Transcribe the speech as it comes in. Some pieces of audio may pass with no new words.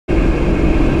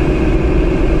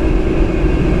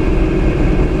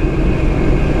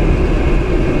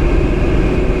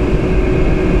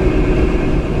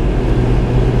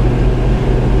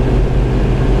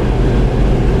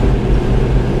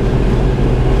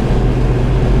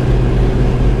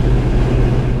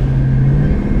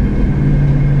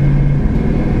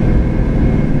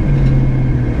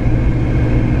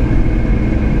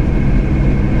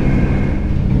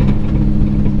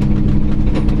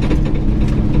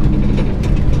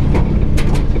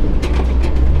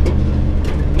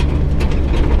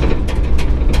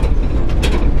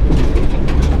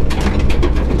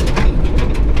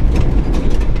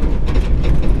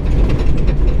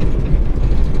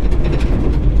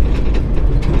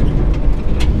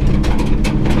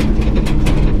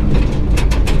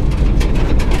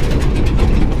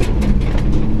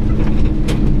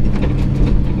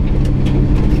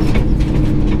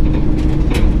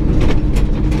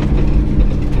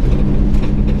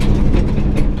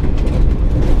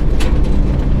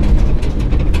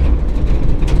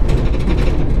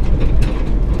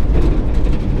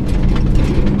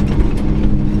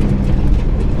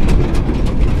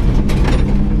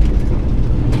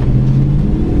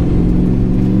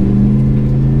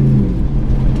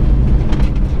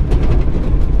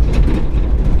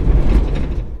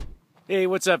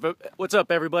What's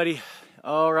up, everybody?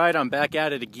 All right, I'm back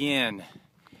at it again.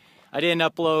 I didn't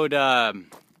upload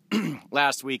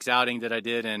last week's outing that I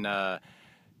did in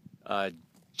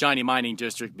Johnny Mining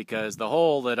District because the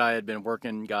hole that I had been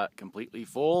working got completely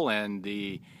full, and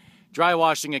the dry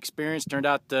washing experience turned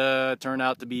out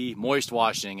to be moist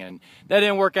washing, and that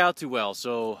didn't work out too well.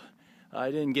 So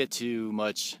I didn't get too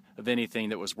much of anything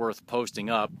that was worth posting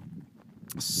up.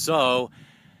 So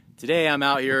today I'm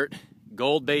out here at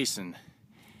Gold Basin,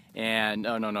 and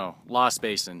Lost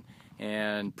Basin,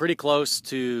 and pretty close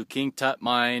to King Tut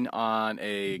Mine on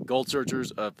a Gold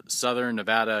Searchers of Southern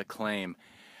Nevada claim.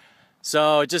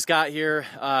 So I just got here,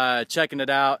 checking it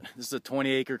out. This is a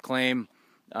 20-acre claim.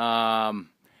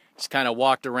 Just kind of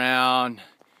walked around,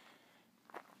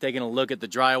 taking a look at the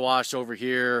dry wash over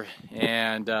here,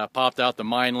 and popped out the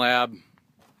mine lab,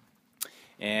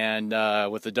 and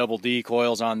with the double D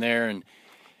coils on there, and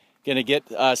gonna get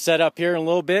set up here in a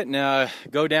little bit and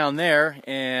go down there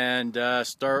and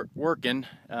start working.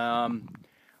 I'll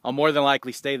more than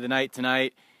likely stay the night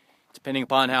tonight, depending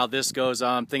upon how this goes.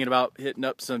 I'm thinking about hitting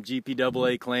up some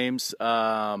GPAA claims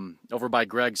over by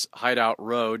Greg's Hideout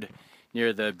Road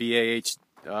near the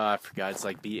I forgot, it's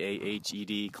like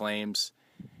BAHED claims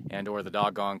and or the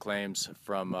doggone claims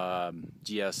from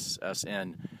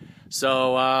GSSN.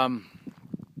 So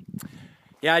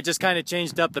yeah, I just kind of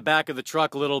changed up the back of the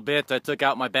truck a little bit. I took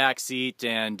out my back seat,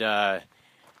 and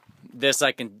this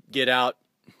I can get out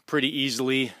pretty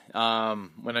easily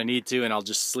when I need to, and I'll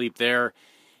just sleep there.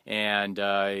 And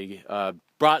I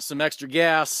brought some extra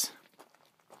gas,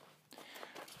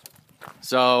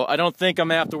 so I don't think I'm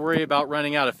gonna have to worry about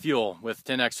running out of fuel with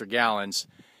 10 extra gallons.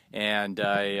 And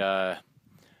I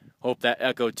hope that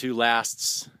Echo 2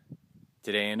 lasts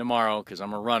today and tomorrow, because I'm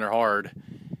gonna run her hard.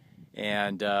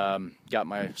 And got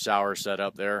my shower set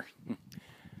up there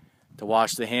to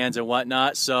wash the hands and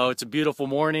whatnot. So it's a beautiful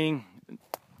morning,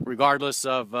 regardless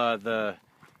of the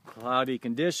cloudy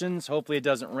conditions. Hopefully it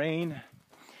doesn't rain.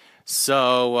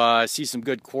 So I see some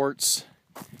good quartz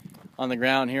on the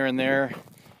ground here and there,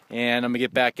 and I'm gonna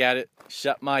get back at it,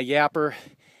 shut my yapper,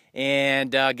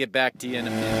 and get back to you in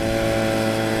a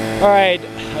minute. All right,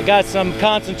 I got some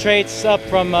concentrates up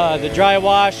from the dry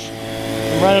wash.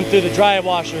 I'm running through the dry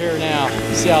washer here now.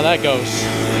 Let's see how that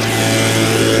goes.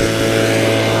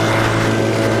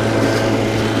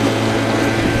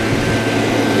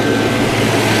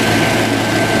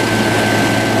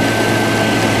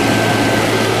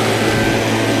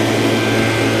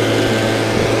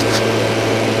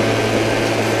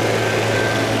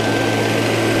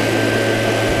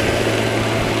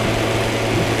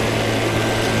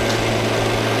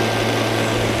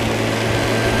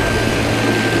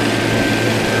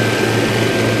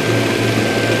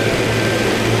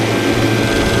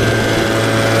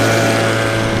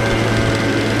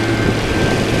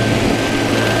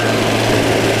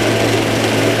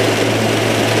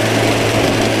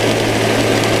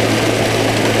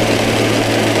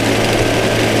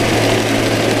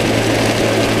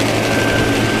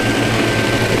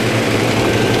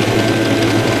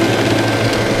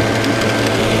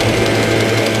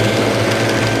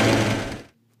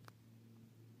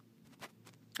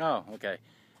 Oh, okay.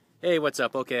 Hey, what's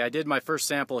up? Okay, I did my first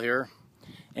sample here,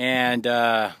 and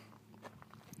got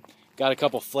a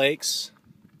couple flakes.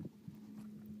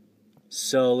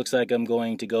 So it looks like I'm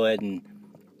going to go ahead and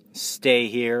stay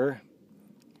here.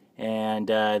 And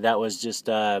that was just, just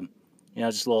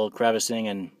a little crevicing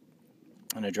and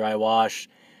a dry wash.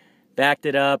 Backed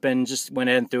it up and just went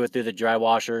ahead and threw it through the dry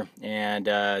washer. And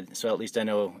so at least I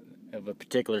know of a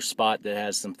particular spot that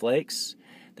has some flakes.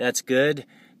 That's good.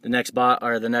 The next one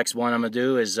I'm gonna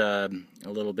do is a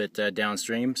little bit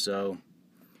downstream. So,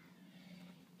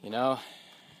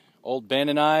 old Ben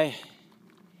and I,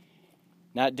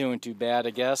 not doing too bad,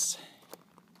 I guess.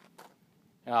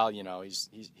 Well,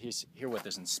 he's here with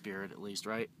us in spirit, at least,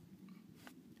 right?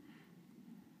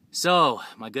 So,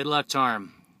 my good luck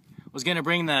charm was gonna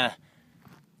bring the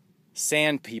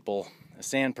sand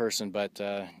person, but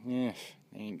yeah.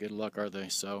 Ain't good luck, are they?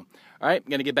 So, all right,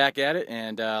 I'm gonna get back at it,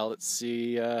 and let's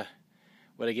see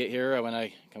what I get here when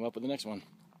I come up with the next one.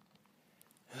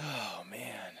 Oh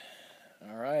man!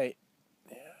 All right,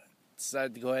 yeah,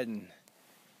 decided to go ahead and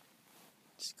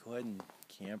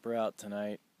camper out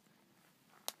tonight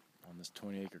on this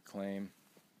 20-acre claim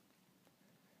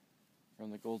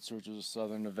from the Gold Searchers of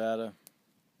Southern Nevada.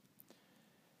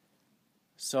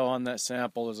 So on that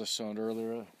sample, as I showed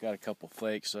earlier, got a couple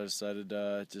flakes, so I decided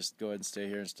to just go ahead and stay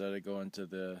here instead of going to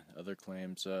the other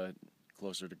claims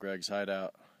closer to Greg's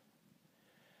hideout.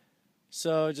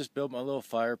 So I just built my little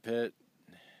fire pit,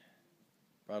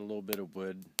 brought a little bit of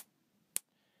wood,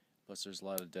 Plus there's a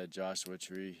lot of dead Joshua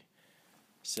tree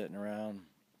sitting around.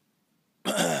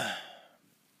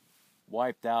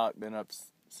 Wiped out, been up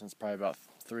since probably about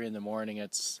 3 in the morning.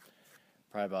 It's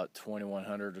probably about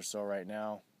 2100 or so right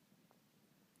now.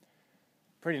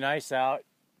 Pretty nice out.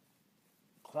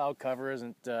 Cloud cover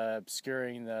isn't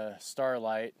obscuring the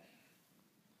starlight.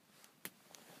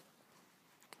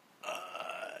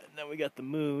 And then we got the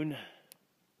moon.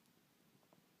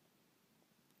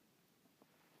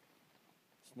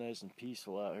 It's nice and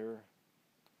peaceful out here.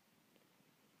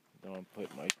 Don't want to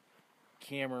put my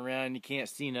camera around, you can't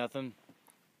see nothing.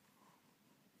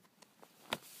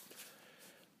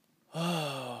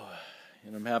 Oh,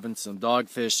 and I'm having some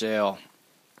dogfish ale.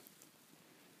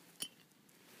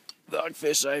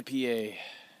 Dogfish IPA.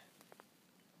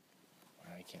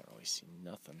 I can't really see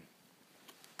nothing.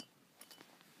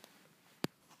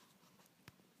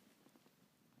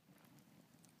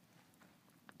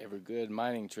 Every good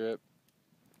mining trip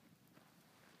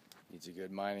needs a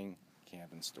good mining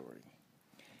camping story.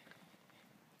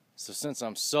 So since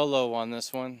I'm solo on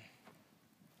this one,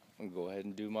 I'm going to go ahead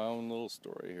and do my own little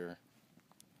story here.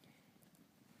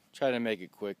 Try to make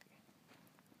it quick,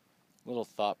 a little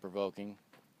thought-provoking.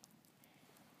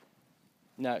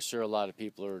 Not sure a lot of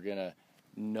people are going to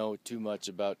know too much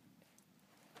about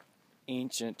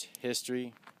ancient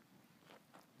history.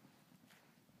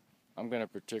 I'm going to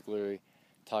particularly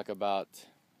talk about,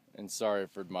 and sorry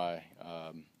for my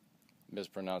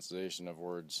mispronunciation of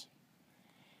words,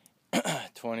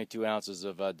 22 ounces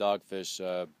of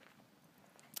dogfish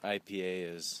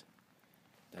IPA has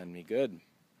done me good.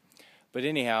 But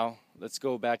anyhow, let's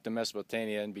go back to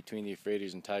Mesopotamia in between the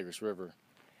Euphrates and Tigris River.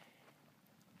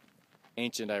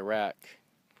 Ancient Iraq.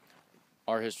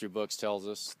 Our history books tells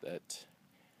us that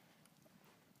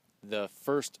the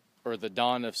first, or the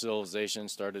dawn of civilization,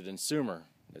 started in Sumer.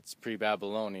 It's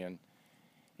pre-Babylonian.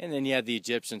 And then you had the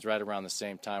Egyptians right around the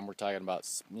same time. We're talking about,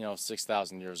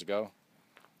 6,000 years ago,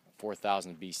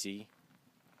 4,000 BC.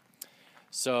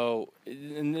 So,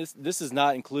 and this is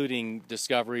not including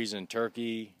discoveries in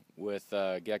Turkey with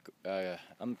I'm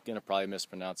going to probably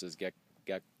mispronounce this,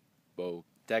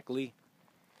 Göbekli.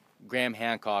 Graham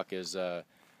Hancock is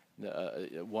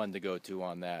one to go to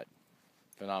on that.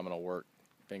 Phenomenal work.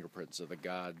 Fingerprints of the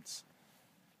Gods.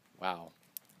 Wow.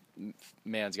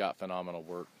 Man's got phenomenal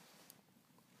work.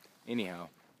 Anyhow,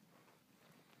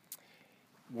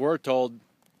 we're told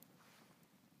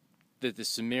that the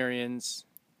Sumerians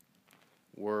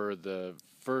were the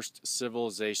first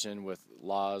civilization with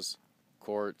laws,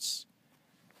 courts,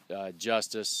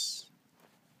 justice,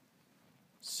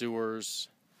 sewers,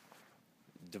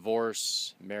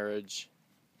 divorce, marriage,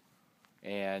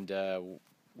 and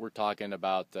we're talking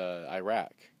about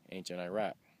Iraq, ancient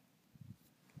Iraq.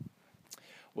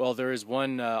 Well, there is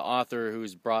one author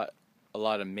who's brought a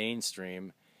lot of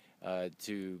mainstream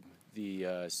to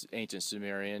the ancient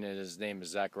Sumerian, and his name is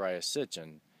Zacharias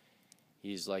Sitchin.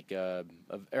 He's like a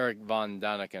Eric von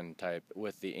Daniken type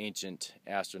with the ancient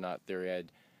astronaut theory.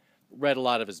 I'd read a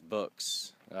lot of his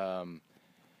books. 12th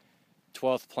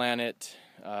Planet,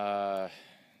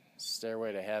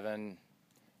 Stairway to Heaven,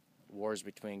 Wars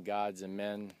Between Gods and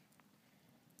Men,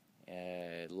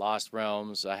 Lost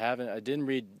Realms. I didn't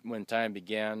read When Time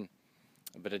Began,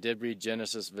 but I did read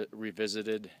Genesis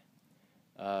Revisited,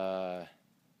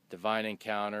 Divine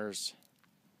Encounters,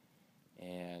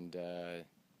 and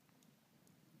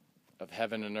of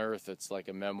Heaven and Earth. It's like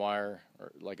a memoir,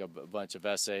 or like a bunch of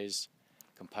essays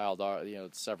compiled,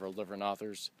 several different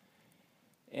authors.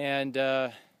 And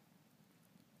I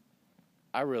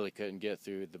really couldn't get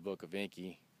through the Book of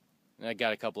Enki. And I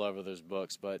got a couple of those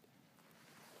books, but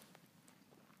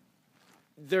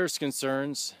there's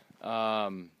concerns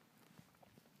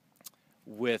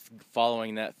with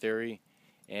following that theory.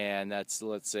 And that's,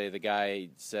 let's say, the guy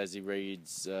says he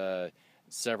reads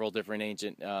several different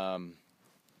ancient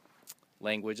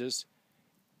languages,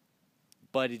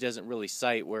 but he doesn't really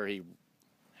cite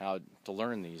how to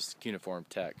learn these cuneiform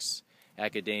texts.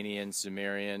 Akkadian,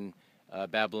 Sumerian,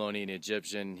 Babylonian,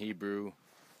 Egyptian, Hebrew,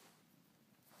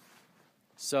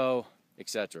 so,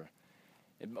 etc.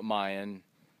 Mayan.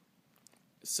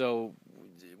 So,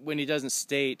 when he doesn't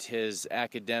state his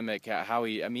academic, how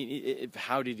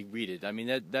did he read it? I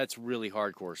mean, that's really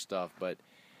hardcore stuff, but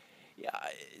yeah,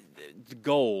 the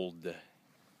gold,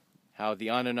 how the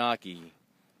Anunnaki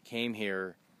came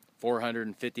here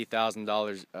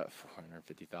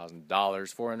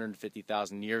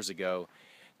 450,000 years ago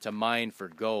to mine for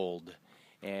gold,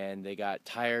 and they got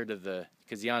tired of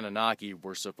because the Anunnaki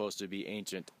were supposed to be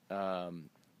ancient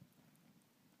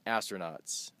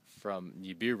astronauts from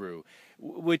Nibiru,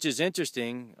 which is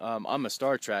interesting. I'm a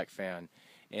Star Trek fan,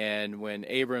 And when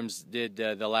Abrams did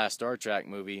the last Star Trek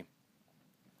movie,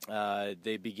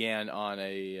 they began on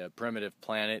a primitive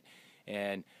planet,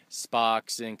 and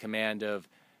Spock's in command of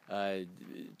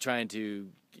trying to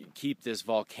keep this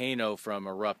volcano from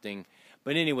erupting.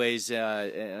 But anyways,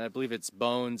 and I believe it's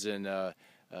Bones and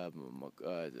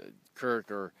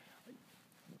Kirk are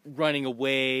running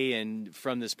away and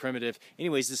from this primitive.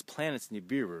 Anyways, this planet's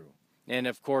Nibiru. And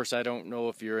of course, I don't know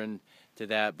if you're into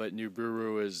that, but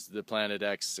Nibiru is the planet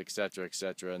X, etc.,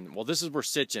 etc. And well, this is where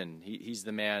Sitchin, he's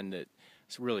the man that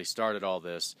really started all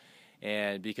this.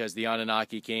 And because the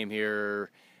Anunnaki came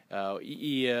here,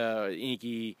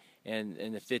 Inky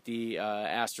and the 50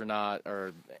 astronaut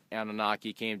or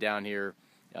Anunnaki came down here,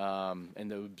 and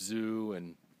the Zoo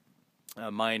and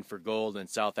mined for gold in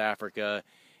South Africa,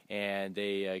 and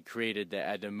they created the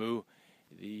Adamu,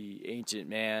 the ancient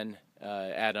man,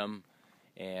 Adam,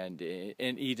 and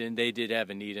in Eden. They did have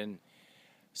an Eden.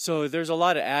 So there's a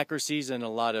lot of accuracies and a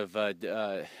lot of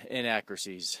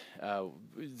inaccuracies.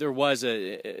 There was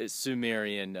a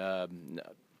Sumerian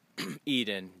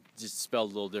Eden, just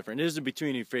spelled a little different. It is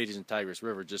between Euphrates and Tigris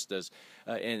River, just as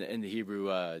in the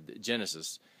Hebrew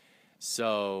Genesis.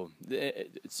 So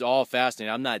it's all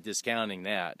fascinating. I'm not discounting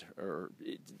that, or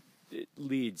it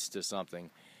leads to something.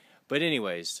 But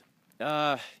anyways,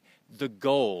 the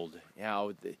gold.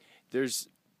 There's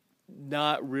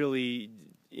not really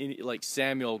any, like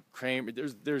Samuel Kramer.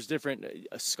 There's different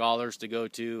scholars to go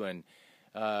to, and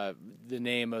the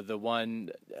name of the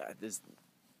one this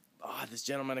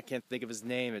gentleman, I can't think of his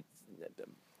name. I'm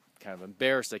kind of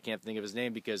embarrassed I can't think of his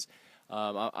name, because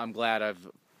I'm glad I've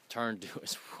turned to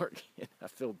his work. I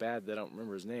feel bad that I don't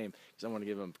remember his name, because I want to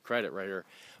give him credit right here.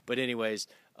 But anyways,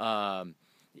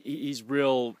 he's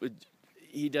real.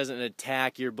 He doesn't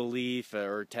attack your belief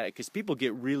or attack, because people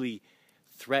get really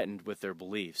threatened with their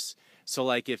beliefs. So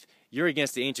like if you're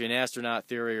against the ancient astronaut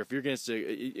theory, or if you're against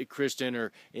a Christian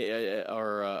or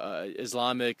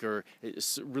Islamic or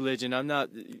religion, I'm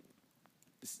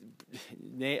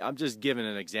just giving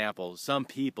an example. Some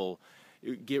people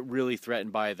get really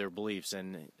threatened by their beliefs,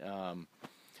 and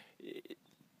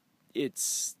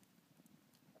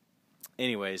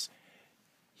anyways,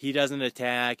 he doesn't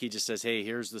attack. He just says, hey,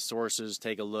 here's the sources,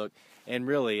 take a look. And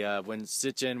really, when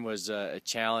Sitchin was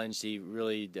challenged, he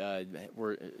really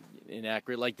were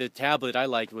inaccurate. Like the tablet I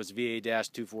liked was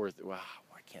VA-24. Wow,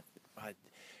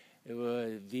 it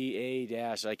was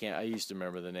VA- I used to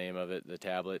remember the name of it, the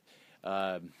tablet,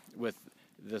 with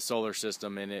the solar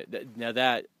system in it. Now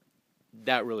that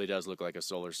really does look like a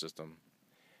solar system.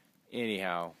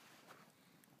 Anyhow,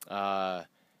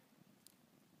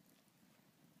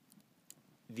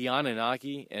 the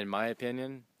Anunnaki, in my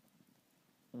opinion,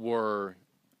 were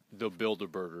the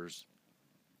Bilderbergers.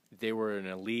 They were an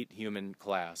elite human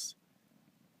class.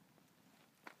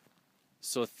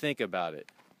 So think about it.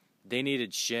 They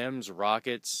needed shims,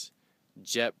 rockets,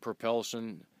 jet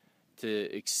propulsion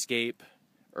to escape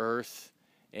Earth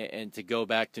and to go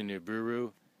back to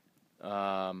Nibiru.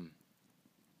 But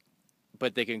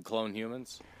they can clone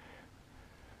humans.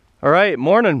 All right,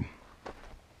 morning.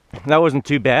 That wasn't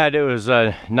too bad. It was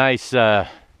nice,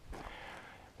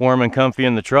 warm and comfy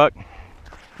in the truck.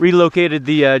 Relocated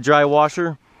the dry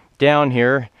washer down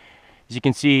here. As you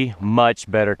can see, much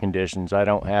better conditions. I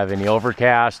don't have any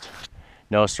overcast,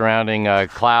 no surrounding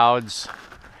clouds.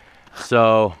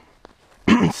 So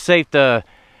it's safe to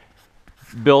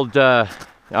build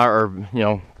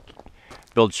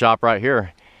build shop right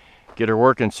here, get her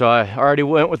working. So I already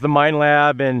went with the mine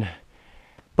lab and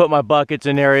put my buckets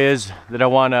in areas that I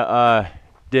want to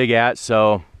dig at.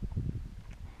 So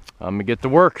I'm gonna get to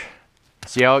work,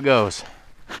 see how it goes.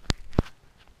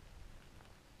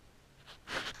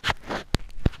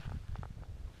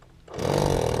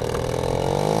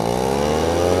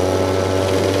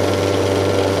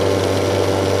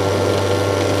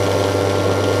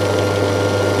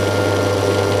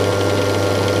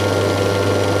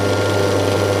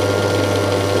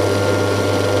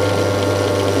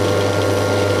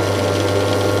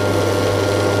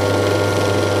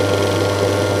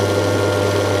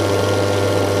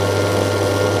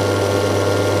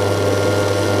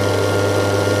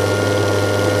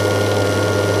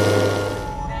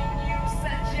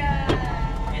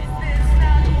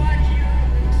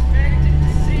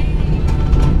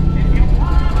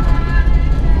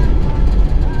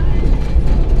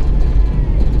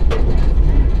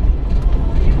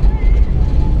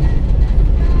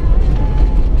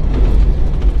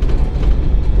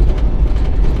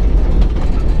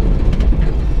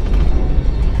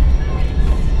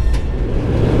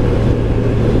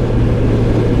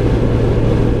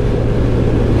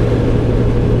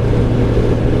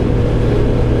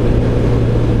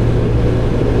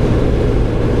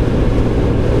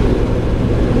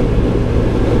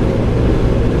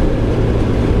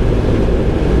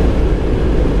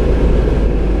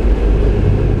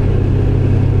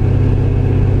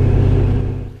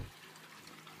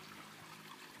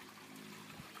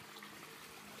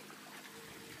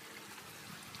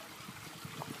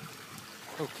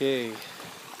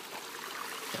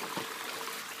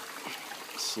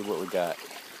 see what we got.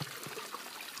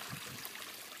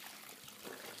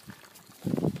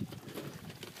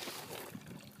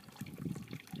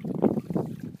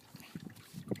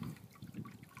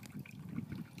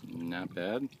 Not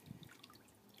bad.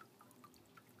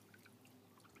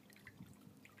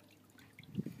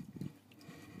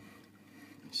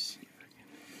 Let's see if I can.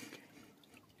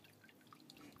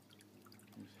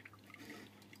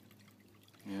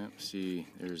 Okay. Yep, see,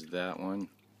 there's that one.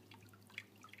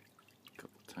 A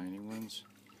couple tiny ones.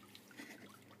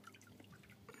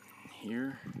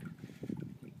 Here,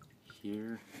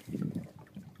 here, and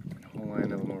a whole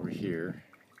line of them over here.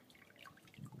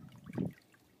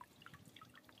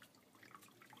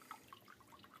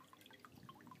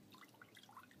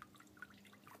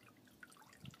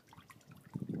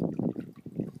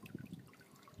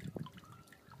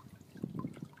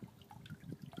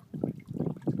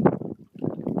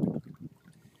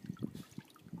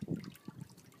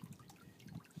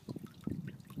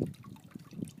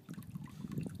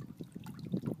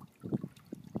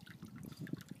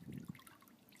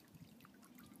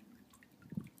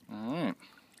 Alright,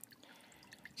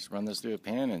 just run this through a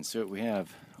pan and see what we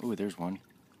have. Ooh, there's one.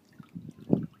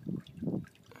 Let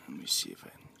me see if I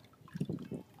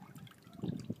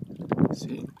can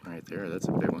see right there. That's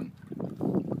a big one.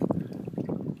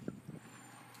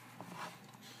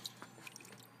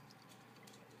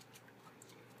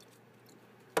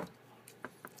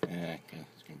 Okay,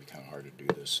 it's gonna be kind of hard to do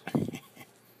this.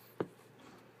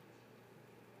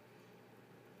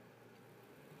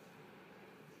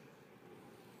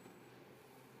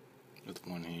 With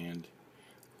one hand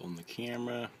holding the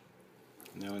camera,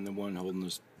 and now in the one holding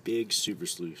this big super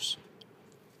sluice.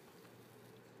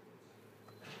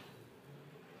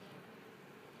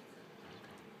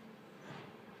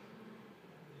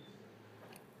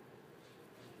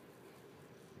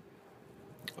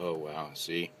 Oh wow,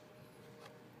 see?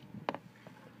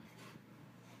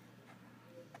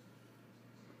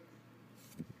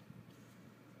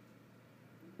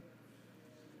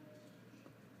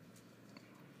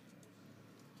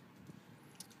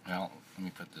 Well, let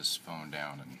me put this phone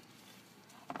down and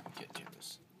get to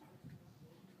this.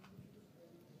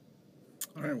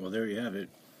 Alright, well there you have it.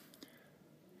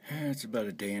 It's about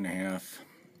a day and a half.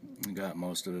 I got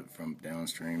most of it from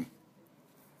downstream.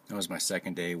 That was my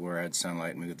second day where I had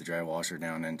sunlight and moved the dry washer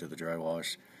down into the dry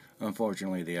wash.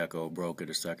 Unfortunately, the echo broke at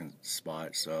a second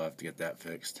spot, so I have to get that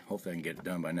fixed. Hopefully I can get it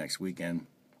done by next weekend.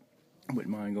 I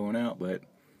wouldn't mind going out, but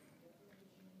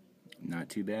not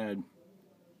too bad.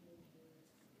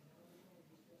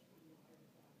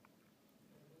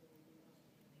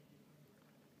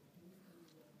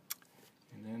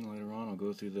 And then later on I'll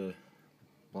go through the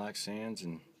black sands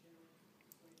and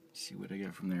see what I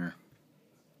get from there.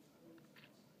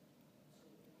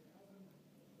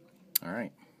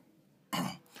 Alright.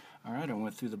 Alright, I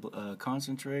went through the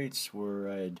concentrates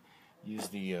where I'd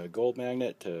used the gold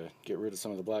magnet to get rid of some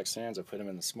of the black sands. I put them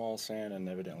in the small sand, and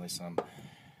evidently some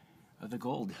of the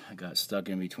gold got stuck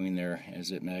in between there as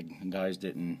it magnetized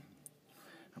it, and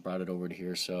I brought it over to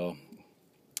here. So,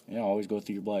 yeah, always go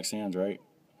through your black sands, right?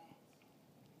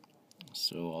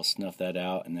 So I'll snuff that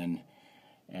out and then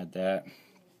add that,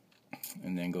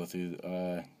 and then go through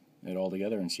it all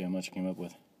together and see how much I came up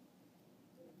with.